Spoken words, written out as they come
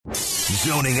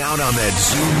Zoning out on that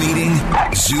Zoom meeting?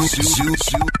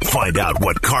 Zoom. Find out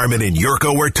what Carmen and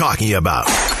Jurko were talking about.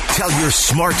 Tell your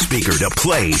smart speaker to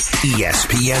play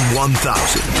ESPN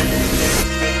 1000.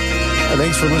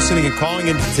 Thanks for listening and calling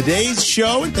into today's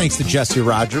show. And thanks to Jesse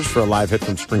Rogers for a live hit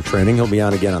from spring training. He'll be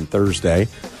on again on Thursday,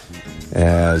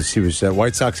 as he was at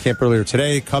White Sox camp earlier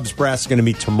today. Cubs brass is going to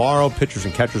meet tomorrow. Pitchers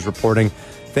and catchers reporting.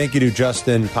 Thank you to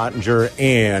Justin Pottinger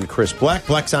and Chris Black.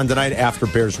 Black's on tonight after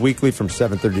Bears Weekly from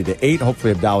 7:30 to 8.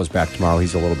 Hopefully Abdallah's back tomorrow.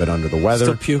 He's a little bit under the weather.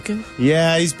 Still puking?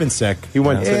 Yeah, he's been sick. He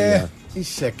went to he's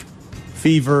sick.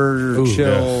 Fever,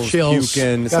 chills,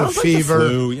 puking. Got a fever. Like the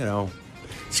flu, you know.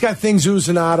 He's got things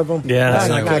oozing out of him. Yeah, that's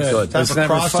not good. Time It's for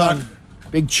never Crosstalk. fun.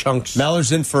 Big chunks.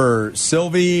 Meller's in for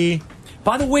Silvy.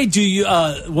 By the way, do you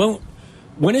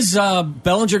when is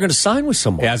Bellinger going to sign with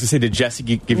someone? Yeah, I was going to say, did Jesse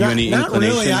give you any Not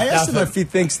inclination? really. I asked him if he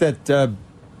thinks that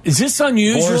Is this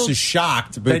unusual? Boris is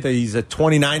shocked, but he's at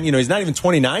 29. You know, he's not even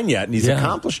 29 yet, and he's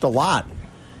accomplished a lot.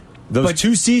 Those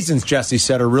 2 seasons, Jesse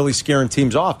said, are really scaring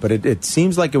teams off, but it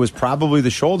seems like it was probably the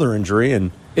shoulder injury,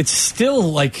 and It's still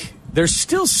like there's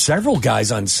still several guys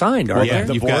unsigned, aren't there?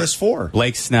 the you've Boris got 4.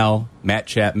 Blake Snell, Matt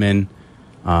Chapman,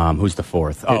 who's the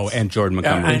 4th? Oh, and Jordan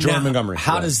Montgomery. And Jordan now, Montgomery.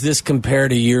 How does this compare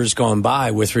to years gone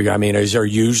by with regard? I mean, is there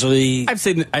usually I'd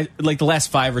say, like the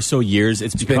last 5 or so years,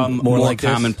 it's become more more like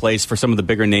this? commonplace for some of the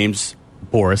bigger names,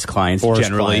 Boris clients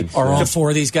generally. clients. are all 4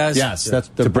 of these guys? Yes, that's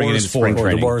the To bring it Boris into spring 4. Or the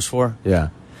training. Boris 4? Yeah.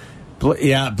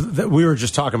 We were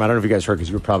just talking about, I don't know if you guys heard because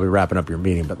you were probably wrapping up your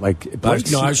meeting, but like... I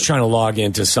was trying to log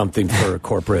into something for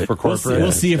corporate.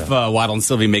 We'll see if Waddle and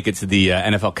Silvy make it to the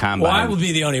NFL Combine. Well, I will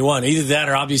be the only one. Either that,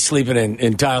 or I'll be sleeping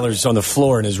in Tyler's on the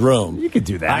floor in his room. You could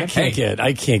do that. I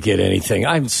can't get anything.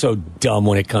 I'm so dumb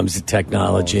when it comes to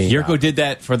technology. Jurko did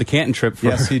that for the Canton trip for,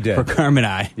 Yes, he did. for Carmen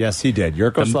and I. Yes, he did.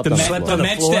 Jurko slept on the floor. The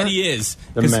mensch that he is.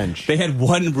 The 'Cause mensch. They had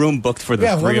one room booked for the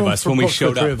Yeah, one three of room us for when we booked for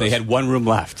showed three up. of They us. had one room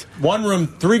left. One room,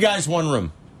 3 guys, 1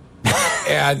 room.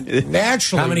 And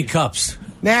naturally, How many cups?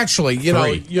 Naturally, you know,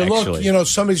 3, you look, actually. you know,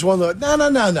 somebody's one of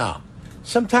the no.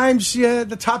 Sometimes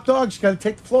the top dog's got to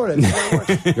take the floor. That's how it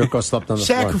works. Jurko slept on the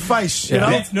floor. Sacrifice, you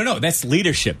know. That's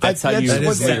leadership. That's how you what-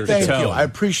 is set the Thank you. tone. I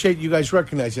appreciate you guys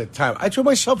recognize that time. I threw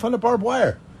myself on the barbed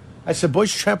wire. I said,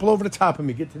 boys, trample over the top of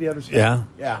me. Get to the other side. Yeah.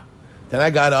 Yeah. Then I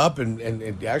got up, and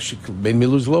it actually made me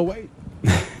lose a little weight.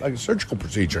 Like a surgical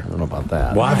procedure. I don't know about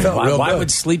that. Why? I felt real Why good.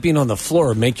 would sleeping on the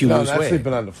floor make you No, lose not weight?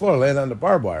 sleeping on the floor, laying on the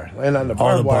barbed wire. Laying on the the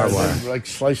barbed wire. barbed wire. and, like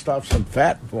sliced off some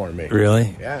fat for me.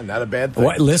 Really? Yeah, not a bad thing.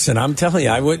 What, listen, I'm telling you,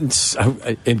 I wouldn't.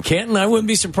 In Canton, I wouldn't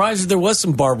be surprised if there was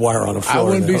some barbed wire on the I floor.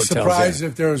 wouldn't in the be hotels surprised there.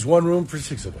 if there was one room for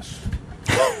 6 of us.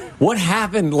 What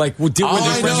happened? Like, were there I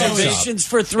know. reservations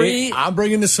for 3? I'm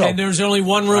bringing this up. And there was only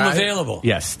one room Right. available.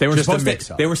 Yes, they were Just a supposed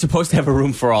mix-up. to. They were supposed to have a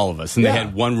room for all of us, and Yeah. they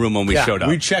had one room when we Yeah. showed up.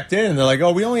 We checked in, and they're like,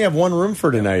 oh, we only have 1 room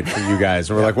for tonight for you guys.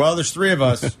 And we're like, well, there's 3 of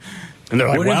us. and they're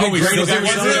like, Wouldn't it "Well, be we great still if there got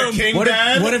was one only- room." king what if-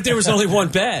 bed? what if there was only one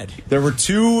bed? There were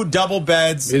 2 double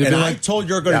beds, It'd and be I like- told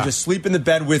Jurko to Yeah. just sleep in the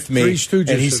bed with me. Three Stooges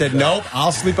and he to said, the bed. nope,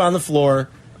 I'll sleep on the floor.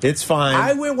 It's fine.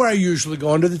 I went where I usually go,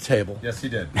 under the table. Yes, he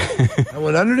did. I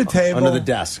went under the table. Under the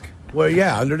desk. Well,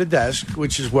 yeah, under the desk,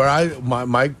 which is where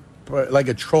my like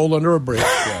a troll under a bridge.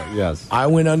 Yes. I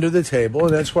went under the table,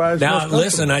 and that's where I was Now, most comfortable.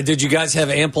 listen, did you guys have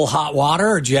ample hot water,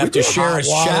 or did you have to share a Hot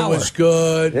water shower? was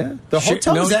good. Yeah. The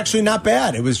hotel was no- actually not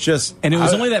bad. It was just... And it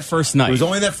was only that first night. It was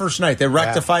only that first night. They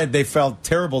rectified. They felt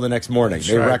terrible the next morning.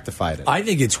 They right. rectified it. I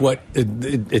think it's what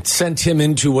it sent him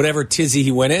into whatever tizzy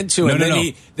he went into, and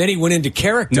then he went into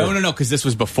character. No, because this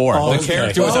was before. Oh, the okay.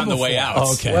 character was Well on the way before. out.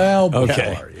 Okay. Well, Okay.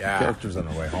 before, yeah. Characters on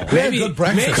the way home. We had good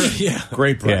breakfast. Maybe, yeah.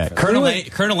 Great Yeah,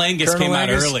 breakfast. Colonel Angus Colonel came out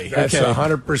Angus? early. That's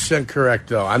 100% correct,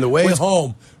 though. On the way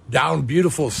home, down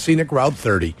beautiful scenic Route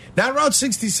 30. Not Route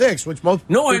 66, which most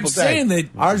No, people I'm saying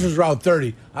take. that- Ours was Route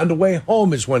 30. On the way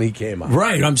home is when he came out.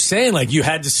 Right, I'm saying like you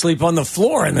had to sleep on the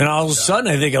floor, and then all of a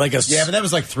sudden I think like a Yeah, but that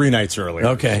was like 3 nights earlier.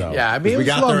 Okay. So. Yeah, I mean, it we was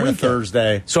a got long there on a weekend.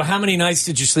 Thursday. So how many nights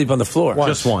did you sleep on the floor?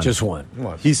 Just one. Just one.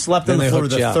 He slept on Then the they floor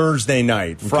hooked you the up. Thursday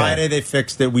night. Friday they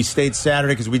fixed it. We stayed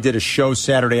Saturday because we did a show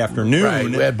Saturday afternoon. Right.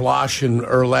 We had Blosh and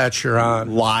Erlatcher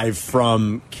on. Live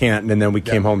from Canton, and then we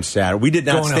came home Saturday. We did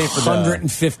not Going stay for the...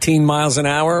 115 miles an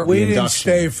hour. We didn't induction.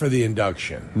 stay for the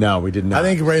induction. No, we did not. I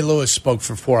think Ray Lewis spoke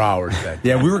for 4 hours that day.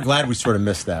 Yeah, we were glad we sort of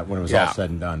missed that when it was all Yeah.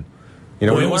 said and done. You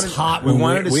know, Well, we it was wanted, hot We when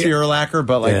wanted to we- see Urlacher,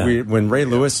 but like Yeah. when Ray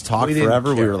Lewis talked We didn't forever,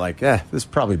 we care. were like, this is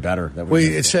probably better. That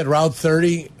It said Route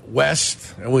 30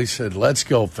 west, and we said, let's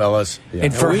go, fellas.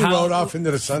 And for we how- rode off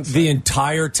into the sunset. The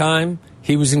entire time,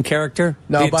 He was in character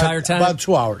the entire time? About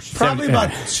 2 hours. Probably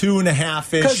about 2.5-ish.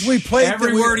 Because we played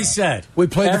Every word he said. We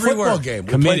played Every the football word.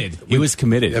 game. He was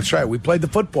committed. That's right. We played the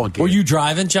football game. Were you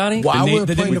driving, Johnny? While we were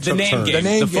the playing name game. The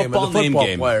name The game. football of the name football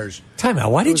game. players. Time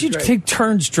out. Why did was you great. take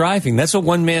turns driving? That's a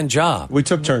one-man job. We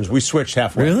took turns. We switched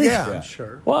halfway. Really? Yeah, I'm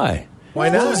sure. Why? Why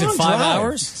not? What was it, Long 5 drive.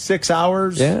 hours? 6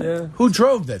 hours. Yeah. Who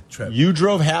drove that trip? You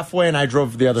drove halfway, and I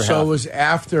drove the other half. So it was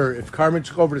after, if Carmen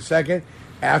took over the second,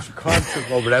 after Carmen took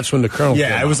over, that's when the Colonel came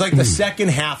Yeah, it was like the second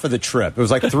half of the trip. It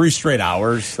was like 3 straight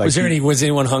hours. Like Was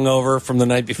anyone hungover from the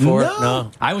night before?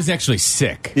 No. I was actually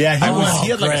sick. Yeah, he was. He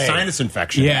had like a great. sinus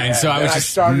infection. Yeah, and so I then was I just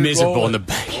started miserable rolling. in the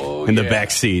back Oh, in the yeah.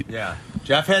 back seat. Yeah.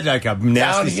 Jeff had like a Down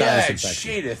nasty here, sinus that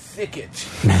infection. shade of thicket.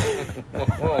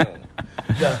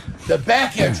 the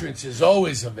back entrance is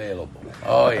always available.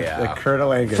 Oh, yeah.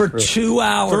 Colonel Angus. For 2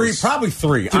 hours. Probably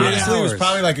 3. Honestly, it was hours.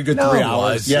 probably like a good No, 3 it hours.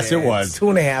 wasn't. Yes, it was.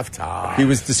 2.5 times. He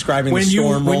was describing When the you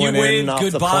storm rolling in waved off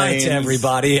the goodbye planes. to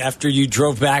everybody after you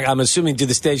drove back, I'm assuming to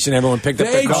the station, everyone picked up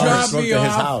They their cars. dropped Drove me to his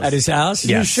off. house. At his house?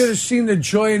 You should have seen the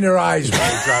joy in their eyes when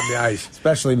they dropped me ice.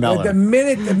 Especially Meller. Like the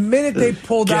minute they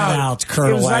pulled Get out, out,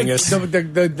 Colonel it was like Angus.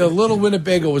 the little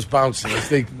Winnebago was bouncing as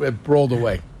they rolled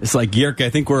away. It's like Yerk. I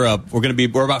think we're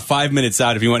about 5 minutes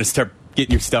out. If you want to start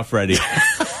getting your stuff ready,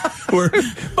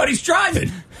 But he's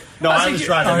driving. No, I was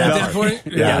driving. Oh, at Meller. that point?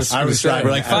 Yes, I was driving.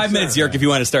 we're like 5 minutes, Yerk. If you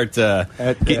want to start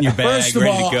getting your bag First of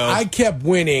ready all, to go. I kept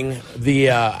winning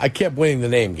the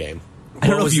name game. I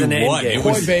don't know was if you the name won. game? It Coy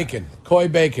was, Bacon Coy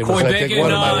was, I think, Bacon,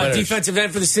 one of my winners. defensive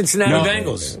end for the Cincinnati No.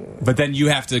 Bengals. but then you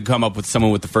have to come up with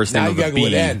someone with the first name Now of you a gotta go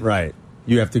with B. N. Right.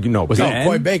 You have to know. Was No, it N?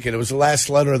 Coy Bacon. It was the last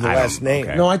letter of the last name.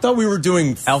 okay. No, I thought we were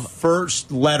doing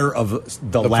first letter of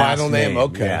the last final name,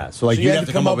 okay. Yeah, so like So you you have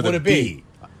to come up with a B.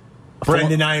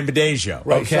 Brendan Ian Badesio.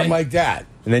 Right, Okay. something like that.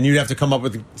 And then you'd have to come up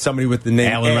with somebody with the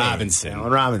name Allen A. Robinson.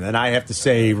 Allen Robinson. And I have to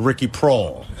say Ricky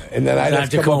Prohl. And then I'd I have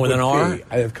to come up with an a R? P.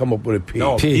 I'd have to come up with a P.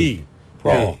 No, P.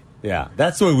 Prohl. Yeah,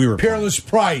 that's the way we were. Peerless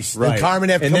Price. Right. Then Carmen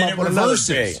have to and come then up it with another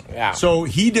reverses. P. Yeah. So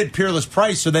he did Peerless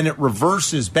Price, so then it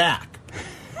reverses back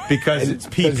because it's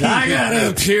PP. I got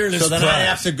a Peerless So then I Price.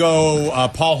 have to go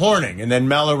Paul Horning, and then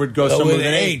Meller would go someone with with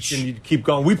an an H, H. and you'd keep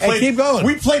going. We played. keep going.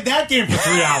 We played that game for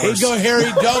 3 hours. He'd go Harry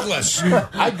Douglas.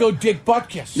 I'd go Dick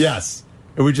Butkus. Yes,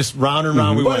 and we just round and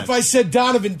round. We But went if I said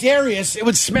Donovan Darius, it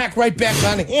would smack right back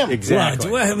on him. exactly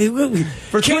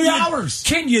For 3 hours.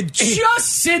 Can you just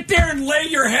sit there and lay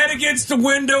your head against the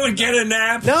window and get a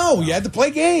nap? No, you had to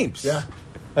play games. Yeah,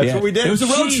 that's Yeah. what we did. It was a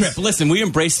road Jeez. trip. Listen, we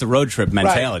embraced the road trip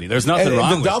mentality. There's nothing And wrong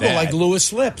the with double, that. like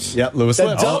Lewis Lips. Yep, Lewis the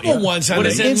Lips. double Oh, yeah. ones on What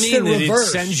does an that instant mean? That reverse.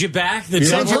 it sends you back? It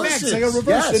Sends you back. reverses. It's like a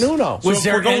reverse Yes. in Uno. So Was if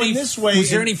there we're going any? this way, Was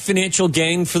there any financial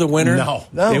gain for the winner? No,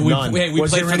 No. we none. we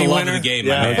Was played there for any the love winner? of the game.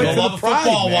 Yeah, man. for the For love the of pride,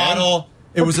 football, man. Waddle.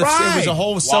 It For was a pride.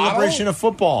 whole celebration of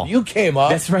football. You came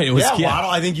up. That's right. It was Yeah, Waddle.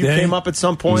 I think you Yeah. came up at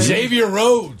some point. Xavier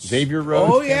Rhodes. Xavier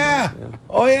Rhodes. Oh, yeah.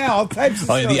 Oh, yeah. All types of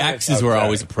Oh, yeah, stuff. the X's were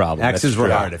always a problem. X's That's were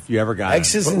true. hard if you ever got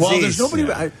X's it. and Well, Z's. there's nobody.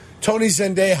 Yeah. Tony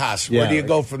Zendejas. Where Yeah. do you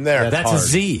go from there? That's That's a hard.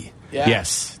 Z. Yeah.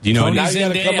 Yes. Do you know Tony Now any you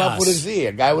got to come up Zendejas. with a Z.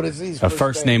 A guy with a Z. a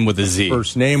first name with a Z?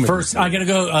 First name. First, I got to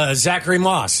go Zachary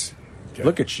Moss.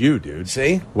 Look at you, dude.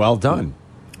 See? Well done.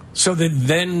 So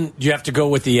then you have to go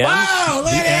with the M. Oh,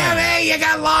 look at him. Hey, you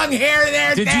got long hair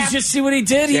there, Did you Dap. just see what he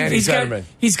did? Danny Zetterman.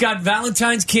 He's got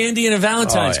Valentine's candy and a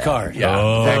Valentine's Oh, yeah. card. Yeah.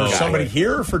 Oh, That guy. somebody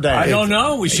here for Dave? I don't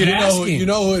know. We should you ask know, him. you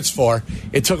know who it's for.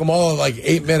 It took them all like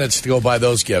 8 minutes to go buy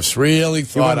those gifts. Really You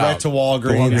thought went right out. to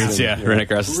Walgreens. Yeah, right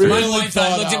across the street. My Really wife, I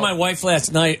thought looked at out. my wife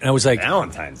last night and I was like,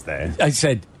 Valentine's Day. I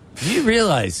said, do you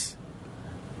realize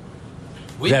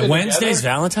that Wednesday's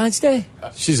Valentine's Day?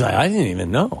 She's like, I didn't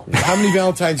even know. How many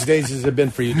Valentine's days has it been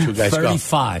for you two guys?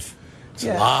 35. It's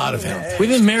a lot of Valentine's. We've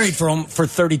been married for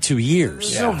 32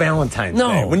 years. There's no Valentine's No.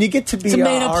 Day. When you get to be It's a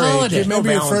made-up our age, holiday. Do you there's no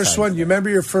remember your first Valentine's one? You remember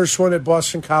your first one at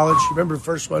Boston College? You remember the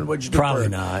first one? What'd you do? Probably for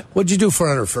not. What'd you do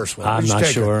for her first one? I'm Where'd you not take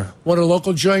her? sure. One of the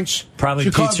local joints? Probably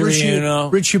Did you call it Pizzeria Uno.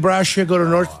 Richie Brascia, go to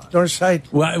North Side?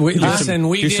 Well, listen,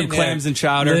 we here's some didn't clams have- and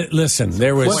chowder. Listen,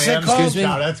 there was. What's that Clams, called? excuse me?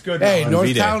 No, that's good. Hey, No,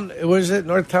 Northtown. What is it?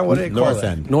 Northtown. What do they call North it?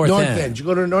 End. North North End. End. Did you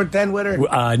go to North End with her? No,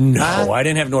 Huh? I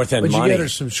didn't have North End What'd you money. get her?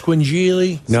 Some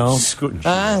squingili? No.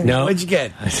 No. What'd you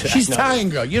get? She's Italian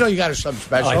girl. You know you got her something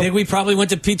special. I think we probably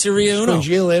went to Pizzeria Uno.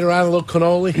 Squingili later on, a little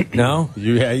cannoli. No.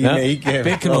 You No. make Big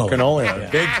big cannoli.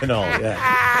 cannoli. Big cannoli.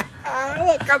 Yeah.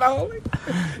 Cannoli.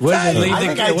 What, is it, leave I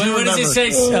think the, I do what does it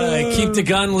remember. say? Keep the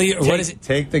gun. Leave, what is it?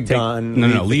 Take the gun.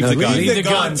 No, leave the gun. Leave the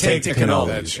gun. Take the cannoli.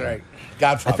 That's right.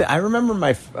 Godfather. I remember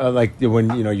my like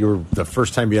when you were the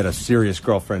first time you had a serious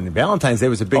girlfriend. Valentine's Day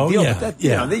was a big Oh, deal. yeah. But that,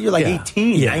 Yeah. you're like Yeah.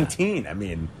 18, Yeah. 19. I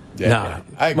mean, No.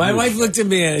 I agree My with wife you. looked at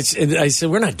me and I said,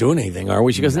 "We're not doing anything, are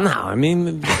we?" She goes, "No. I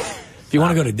mean, If you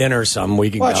want to go to dinner or something, we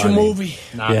can Watch go. a movie.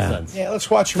 Nonsense. Yeah, let's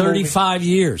watch a movie. 35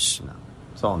 years.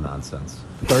 It's all nonsense.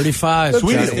 35.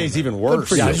 Sweetest Day's even worse.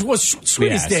 Yeah,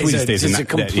 Sweetest Days is a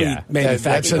complete That's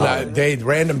manufacturing. a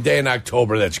random day in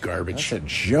October. That's garbage. That's a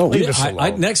joke. Leave us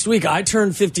alone. Next week, I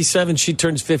turn 57. She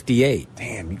turns 58.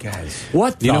 Damn, you guys.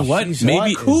 What? You know what? She's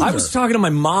Maybe I was talking to my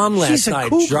mom last She's a night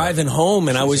cougar. driving home,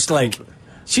 and I was like,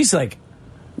 she's like,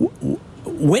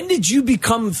 when did you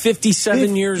become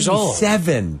 57 years old?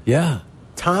 7. Yeah.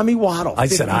 Tommy Waddle. I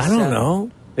said, I don't 57.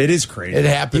 know. It is crazy. It You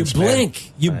happens.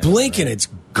 blink. You blink, and it's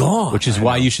gone. Which is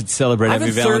why you should celebrate I have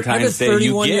every I have Valentine's a Day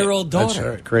you 31-year-old get. daughter.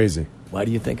 That's right. Crazy. Why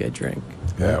do you think I drink?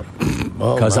 Yeah.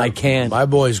 Well, 'Cause my- I can. My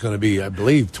boy's going to be, I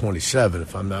believe, 27,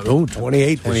 if I'm not. Oh,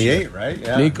 28. this 28, year. right?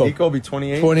 Yeah. Nico will be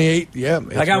 28. 28, yeah.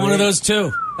 I got one of those,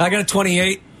 too. I got a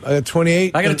 28. I got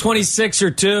 28. I got a 26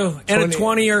 or 2. And a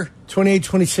 20-er. 28,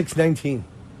 26, 19.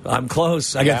 I'm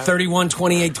close. I Yeah. got 31,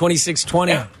 28, 26,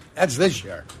 20. Yeah, that's this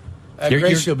year. You're-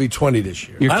 Gracie you're- will be 20 this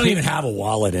year. Your I don't kid- even have a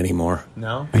wallet anymore.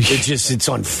 No? It's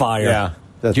on fire. Yeah.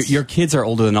 That's, Your kids are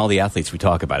older than all the athletes we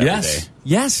talk about every Yes. day.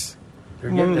 Yes.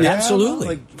 Yeah, Absolutely.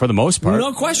 like, For the most part.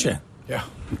 No question. Yeah.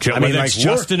 I mean, mean, like, it's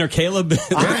Justin or Caleb.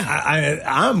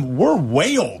 we're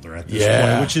way older at this Yeah.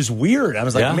 point, which is weird. I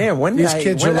was like, Yeah. man, when did These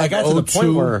kids when are I like got to the point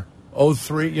 02, where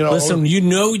 03, you know. Listen,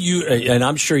 and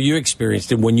I'm sure you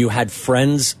experienced it when you had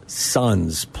friends'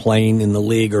 sons playing in the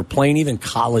league or playing even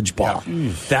college ball.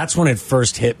 Yeah. That's when it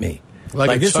first hit me.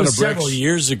 Like a this ton was of bricks. several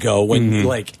years ago when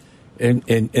and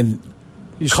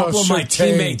You a saw couple of my Sertain.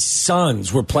 teammates'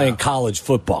 sons were playing college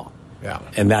football. Yeah.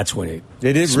 And that's when it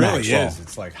really smacked is. home.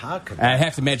 It's like, how could I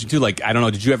have to imagine, too, like, I don't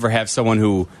know, did you ever have someone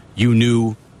who you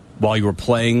knew while you were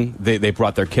playing, they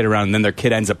brought their kid around, and then their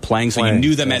kid ends up playing, so you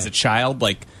knew them as a child?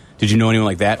 Like, did you know anyone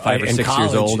like that, 5 or In 6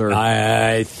 college, years old? Or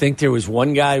I think there was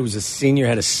one guy who was a senior,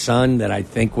 had a son that I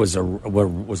think was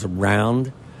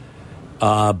around.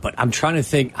 But I'm trying to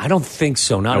think. I don't think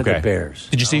so. Not at the Bears.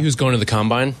 Did you see who's going to the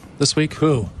Combine this week?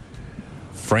 Who?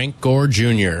 Frank Gore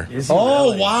Jr.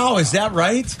 Oh, wow. Is that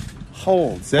right?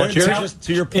 Hold. Just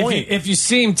to your point. If you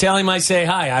see him, tell him I say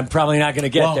hi. I'm probably not going to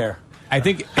get there. I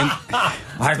think... And,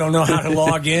 I don't know how to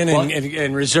log in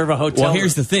and reserve a hotel. well,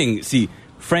 here's the thing. See,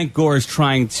 Frank Gore is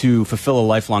trying to fulfill a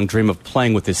lifelong dream of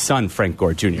playing with his son, Frank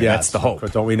Gore Jr. That's the hope.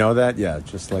 Don't we know that? Yeah,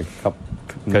 just like a couple.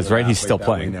 Because, right, he's still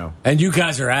playing. know. And you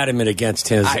guys are adamant against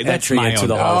his That's entry my into own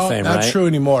the doubt. Hall of Fame, not right? true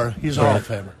anymore. He's a Hall of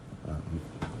Famer.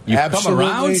 You've Absolutely.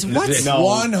 come around? What? 100% No,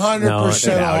 Hall of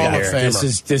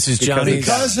Famer. This is Johnny's.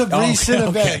 Because of recent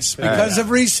events. Because of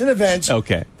recent events.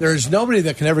 Okay. There's nobody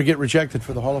that can ever get rejected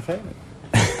for the Hall of Fame.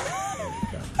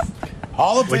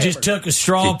 Hall of Famer. We just took a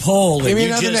straw poll Give and me you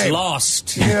another just name.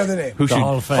 lost. Give me another name. Who should?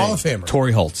 Hall of Fame. Hall of Famer.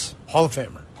 Torrey Holtz. Hall of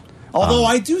Famer. Although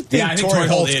I do think I think Torrey Torrey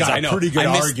Holt's is. got I a know. pretty good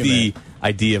I missed argument. the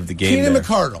idea of the game Keenan there.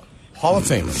 McCardle. Hall of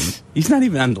Famer. He's not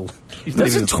even on the... He's not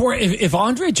even Doesn't Torrey, if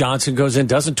Andre Johnson goes in,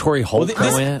 doesn't Torrey Holt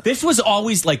go in? this was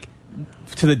always like,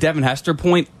 to the Devin Hester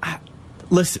point,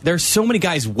 listen, there's so many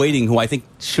guys waiting who I think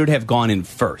should have gone in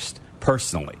first,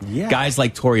 personally. Yeah. Guys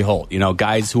like Torrey Holt,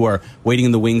 guys who are waiting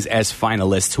in the wings as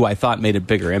finalists who I thought made a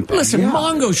bigger impact. Listen,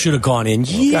 Mongo should have gone in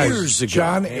years Guys, ago.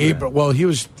 John Abrams. Well, he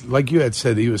was, like you had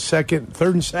said, he was third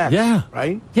in sacks. Yeah.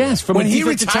 Right? Yes, from when a he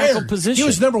defensive retired, tackle position. he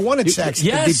was number one in sacks. at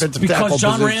the Yes, defensive tackle because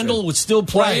John position. Randall was still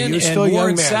playing Right, he was and still a young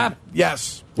Warren man. Sapp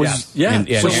Yes. was, yeah. And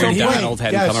So Aaron when he- Donald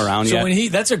hadn't yes. come around So yet. when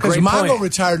that's a Because great Mongo point.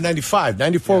 retired in 95.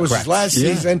 94 was Correct. his last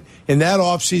Yeah. season. In that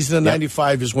offseason of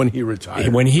 95 is when he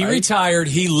retired. When he right? retired,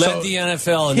 he led So the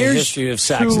NFL in the here's history of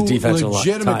sacks and two defensive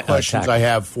legitimate questions tackle. I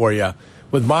have for you.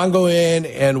 With Mongo in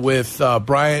and with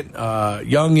Bryant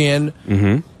Young in,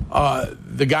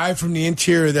 the guy from the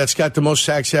interior that's got the most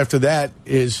sacks after that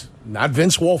is not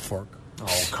Vince Wilfork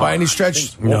by any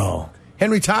stretch. No.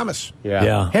 Henry Thomas.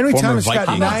 Yeah. Henry Former Thomas got Viking.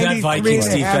 How about that 93 Vikings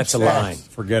and a half defensive sacks. line?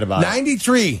 Forget about it.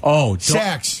 93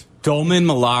 sacks. Dolman,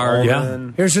 Millard, Yeah.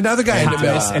 Here's another guy in the middle.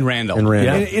 Thomas, and Randall. And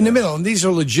Randall. Yeah. In the middle, and these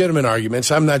are legitimate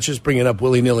arguments. I'm not just bringing up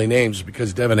willy-nilly names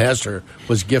because Devin Hester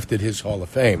was gifted his Hall of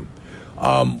Fame.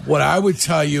 What I would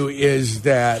tell you is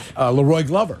that Leroy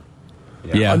Glover,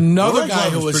 Yeah. another Leroy guy who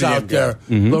Glover's was pretty out damn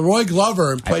there, Leroy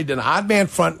Glover played an odd man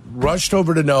front, rushed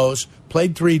over the nose,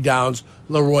 played 3 downs.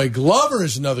 Leroy Glover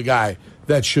is another guy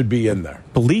that should be in there.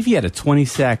 I believe he had a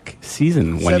 20-sack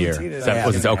season one year. 17 and a Is that- half.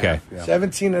 was it? Okay.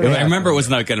 17 and a half. I remember it was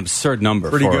like an absurd number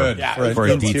Pretty for, good for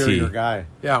an a interior DT. guy.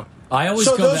 Yeah. I always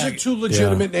so go those back- are two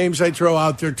legitimate names I throw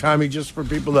out there, Tommy, just for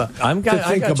people to I think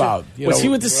got you. about. Was he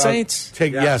with the without Saints?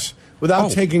 Yes,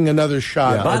 without taking another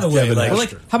shot. Yeah. By at the way, Devin like- Well,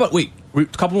 Hester. how about a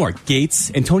couple more? Gates,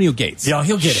 Antonio Gates. Yeah,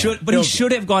 he'll get in. But he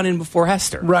should have gone in before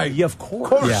Hester. Right. Yeah, of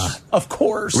course. Yeah. Of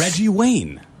course. Reggie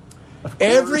Wayne.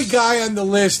 Every guy on the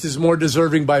list is more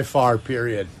deserving by far,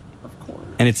 period.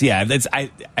 And I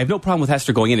have no problem with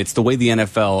Hester going in. It's the way the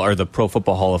NFL or the Pro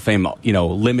Football Hall of Fame,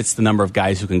 limits the number of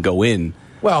guys who can go in.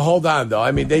 Well, hold on though.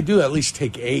 I mean, they do at least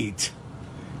take 8.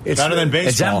 It's better than baseball.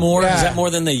 Is that more? Yeah. Is that more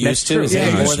than they used to? Is Yeah, that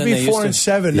it more used to than be they 4 and used to?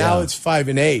 7. Yeah. Now it's 5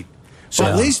 and 8. So Yeah.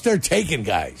 at least they're taking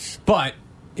guys. But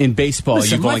in baseball,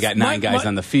 Listen, you've only got 9 guys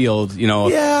on the field. Yeah,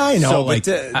 I know. So, but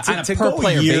on a to per go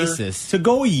player a year, basis, to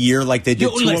go a year like they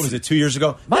did. What was it? 2 years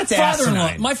ago? My That's father-in-law,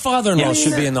 asinine.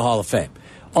 should be in the Hall of Fame.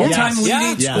 All-time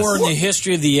leading scorer in the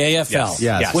history of the AFL.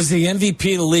 Yes. Was the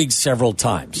MVP of the league several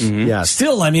times. Yes.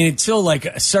 Still, until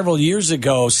like several years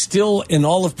ago, still in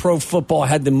all of pro football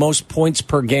had the most points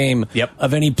per game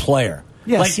of any player.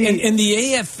 Yeah, and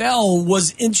the AFL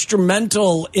was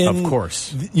instrumental in, of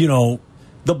course,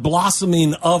 the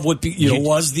blossoming of what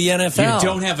was the NFL. You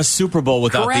don't have a Super Bowl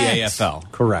without Correct. the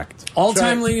AFL. Correct.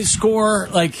 All-time leading scorer.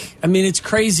 It's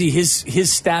crazy. His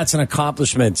stats and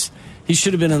accomplishments. He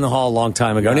should have been in the Hall a long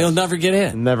time ago. And he'll never get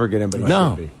in. Never get in, but he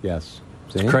No. should be. Yes.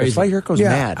 It's crazy. Sly Jurko's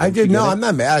mad. I did. No, I'm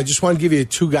not mad. I just want to give you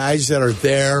 2 guys that are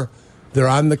there. They're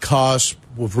on the cusp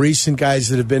with recent guys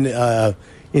that have been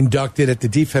inducted at the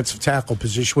defensive tackle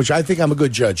position, which I think I'm a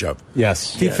good judge of.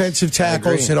 Yes. Defensive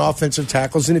tackles and offensive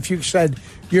tackles. And if you said,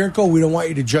 Jurko, we don't want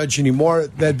you to judge anymore,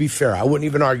 that'd be fair. I wouldn't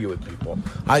even argue with people.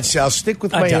 I'd say I'll stick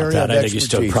with my I doubt area that. of I think you're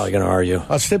still expertise. probably going to argue.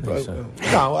 I'll stick.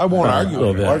 No, I won't argue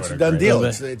anymore. It's a done deal.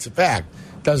 It's a fact.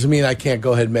 Doesn't mean I can't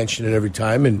go ahead and mention it every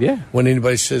time. And when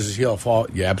anybody says is he a Hall,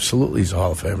 absolutely, he's a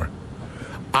Hall of Famer.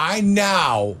 I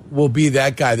now will be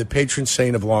that guy, the patron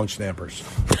saint of long snappers.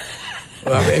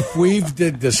 If we've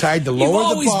decided to lower the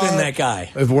bar, You've always been that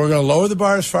guy. If we're going to lower the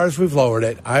bar as far as we've lowered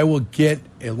it, I will get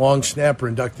a long snapper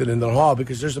inducted into the Hall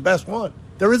because there's the best one.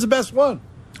 There is the best one.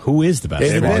 Who is the best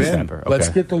David long Bin. snapper? Okay.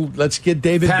 Let's get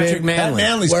David Patrick Bin. Manley.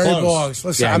 Manley's Where he close. belongs.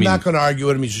 Listen, Yeah, I'm not going to argue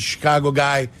with him. He's a Chicago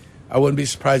guy. I wouldn't be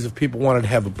surprised if people wanted to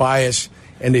have a bias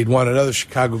and they'd want another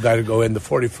Chicago guy to go in, the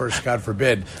 41st, God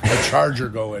forbid. A Charger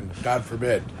go in, God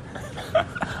forbid.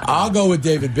 I'll go with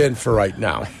David Bin for right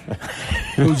now,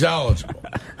 who's eligible.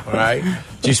 All right?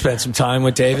 Did you spend some time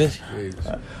with David?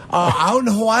 Out in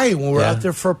Hawaii when we were out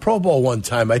there for a Pro Bowl one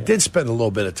time. I did spend a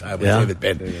little bit of time with David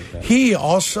Bin. He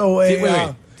also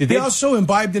he also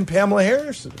imbibed in Pamela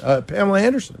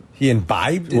Henderson. He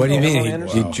imbibed? What do you mean?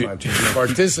 He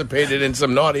participated in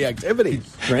some naughty activities.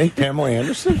 Drank Pamela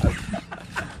Anderson?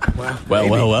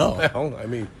 Well. I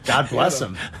mean, God bless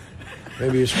him.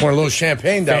 maybe he's pouring a little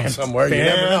champagne down somewhere. You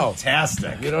never know.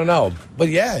 Fantastic. You don't know. But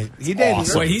yeah, he did.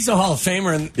 Awesome. Well, he's a Hall of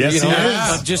Famer, and Yes, he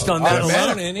is. but just on that Automatic.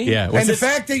 alone, isn't he? Yeah. And the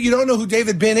fact that you don't know who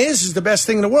David Bin is the best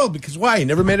thing in the world because why? He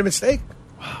never made a mistake.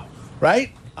 Wow.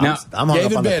 Right? Now, I'm hung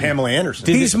David up on the Bin. Pamela Anderson.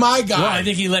 He's my guy. Well, I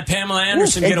think he let Pamela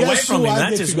Anderson And get away guess from who him. I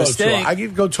That's get his to go to? mistake. I get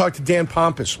to go talk to Dan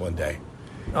Pompous one day.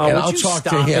 Oh, and would I'll you talk to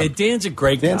stop him. it? Dan's a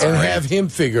great guy. And have him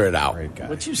figure it out.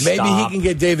 Would you Maybe he stop? can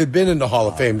get David Bin in the Hall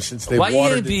of Fame since they Why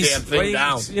watered you the be? damn thing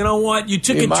down. You know what? You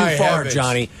took In it too my far, heavens.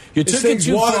 Johnny. You This took it thing's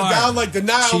too watered far. down like the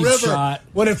Nile Cheap River shot.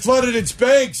 when it flooded its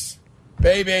banks,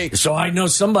 baby. So I know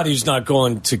somebody who's not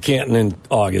going to Canton in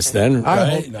August. Then, I right?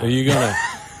 hope not.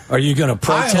 Are you gonna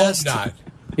protest? I hope not.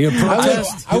 You gonna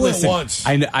protest? I went Listen, once.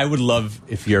 I would love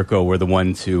if Jurko were the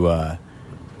one to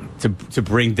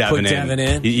bring Devin Put in. Devin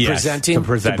in, Yes, presenting, to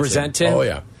present him. him. Oh,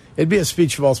 yeah. It'd be a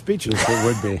speech of all speeches. It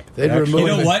would be. They'd remove You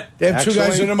know me. what? They have two guys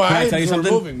Actually, under my Can I eyes tell you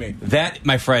something? removing me. That,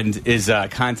 my friend, is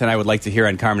content I would like to hear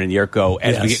on Carmen and Jurko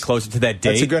as we Yes. get closer to that date.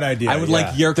 That's a good idea, I would yeah.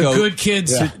 like Jurko The good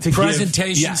kids to give-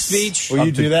 presentation yes. speech. Will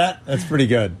you do that? That's pretty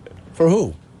good. For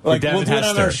who? Like, Devin we'll do it on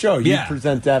Hester. our show. You Yeah.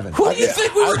 present Devin. Who do you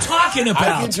think we were talking about?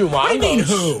 I can do Mongos. I mean,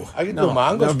 who? I can do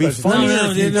Mongos. that would be presentation. funny.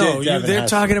 No, if you did Devin They're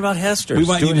Hester. talking about Hester. We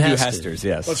want you to do Hester. Hester's,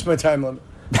 yes. What's my time limit?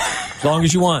 As long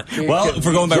as you want. Well, if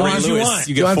we're going by As long Ray as you Lewis, want. you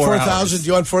Do you get want 4 4,000? hours. Do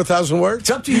you want 4,000 words? It's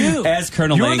up to you. As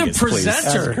Colonel You're Langus, the please.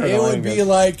 presenter. As It would be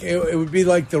like it would be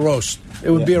like the roast. It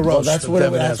would be a roast. that's of what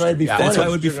Devin that's why it'd be Hester. funny. That's why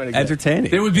it would be You're gonna get.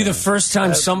 entertaining. It would be the first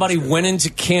time somebody went into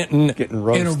Canton Getting in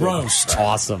roasted. a roast.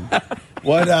 Awesome.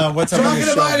 What's up on the Talking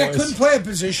show, about it, boys? couldn't play a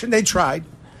position. They tried.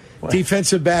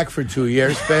 Defensive back for 2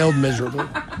 years, failed miserably.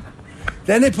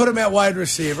 Then they put him at wide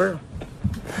receiver.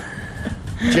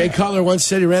 Jay Cutler once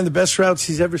said he ran the best routes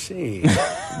he's ever seen.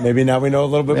 Maybe now we know a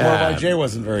little bit more Yeah. why Jay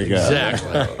wasn't very good.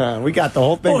 Exactly. We got the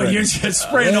whole thing. Boy, right. you're just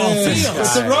spraying all field.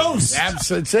 It's a roast.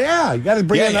 Absolutely. Yeah, you got to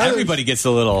bring in Yeah, others. everybody gets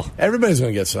a little. Everybody's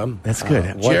going to get some. That's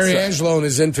good. Jerry Angelo and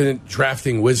his infinite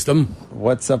drafting wisdom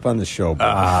What's up on the show,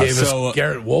 boys? gave so- us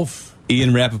Garrett Wolf.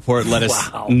 Ian Rappaport let us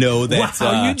know that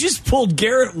Wow, you just pulled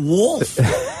Garrett Wolf.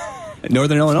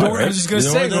 Northern Illinois. I was just going to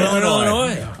say Northern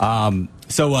Illinois.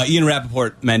 So Ian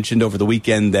Rappaport mentioned over the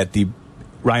weekend that the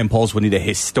Ryan Poles would need a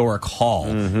historic haul.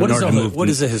 What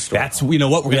is a historic? That's what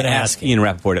we're going to ask Ian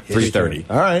Rappaport at 3:30.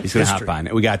 All right, he's going to hop on.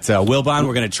 We got Wilbon.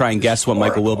 We're going to try and guess what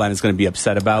Michael Wilbon is going to be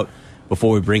upset about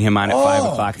before we bring him on at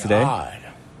 5 o'clock today.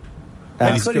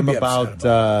 Ask him about.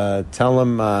 Tell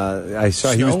him. I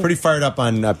saw he was pretty fired up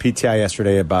on PTI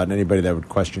yesterday about anybody that would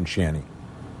question Shanny.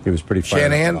 He was pretty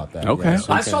fired up about that. Okay,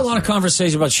 so I saw a lot of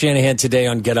conversation about Shanahan today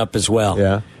on Get Up as well.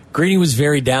 Yeah, Greeny was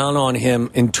very down on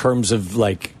him in terms of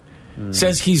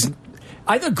says he's.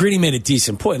 I thought Greeny made a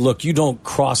decent point. Look, you don't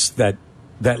cross that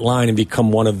line and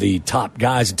become one of the top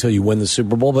guys until you win the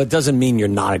Super Bowl, but it doesn't mean you're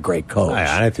not a great coach.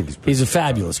 I think he's a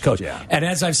fabulous coach. Yeah. And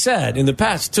as I've said in the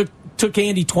past, took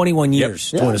Andy 21 years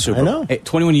to win a Super Bowl.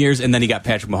 21 years, and then he got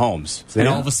Patrick Mahomes. And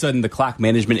all of a sudden, the clock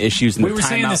management issues and the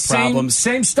timeout problems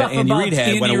same stuff that Andy Reid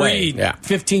had went away.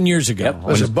 15 years ago. Yep.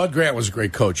 Listen, Bud Grant was a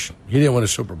great coach. He didn't win a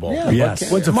Super Bowl. Yeah,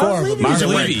 yes. Went to four. Marv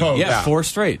Levy. Yeah, 4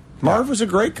 straight. Marv was a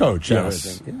great coach.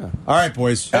 Yes. Yeah. All right,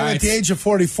 boys. And at the age of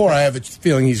 44, I have a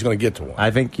feeling he's going to get to one.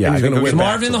 I think. Yeah, And he's going to Is win.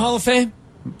 Marv in the Hall of Fame?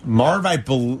 Marv, I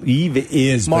believe,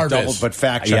 is. Marv is. But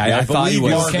fact check. Yeah, I thought he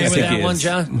was. You okay with that one,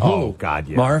 John? Oh, God,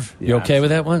 yeah. Marv, you okay with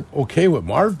that one? Okay with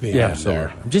Marv being up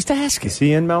there. I'm just asking. Is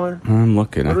he in, Meller? I'm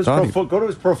looking. Go to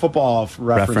his Pro Football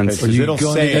reference. Are you It'll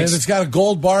And say. if it's got a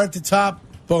gold bar at the top,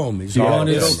 boom. He's You on on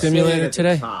his stimulator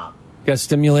today? Got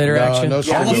stimulator action? No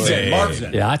Yeah, he's stimulator. in. Marv's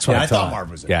in. Yeah, that's what I I thought thought. Marv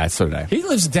was in. Yeah, so did I. He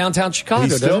lives in downtown Chicago,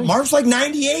 He's doesn't still, he? Marv's like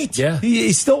 98. Yeah.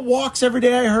 He still walks every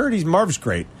day, I heard. Marv's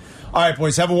great. All right,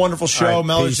 boys, have a wonderful show. All right,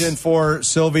 Meller's peace. in for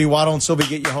Silvy. Waddle and Silvy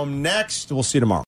get you home next. We'll see you tomorrow.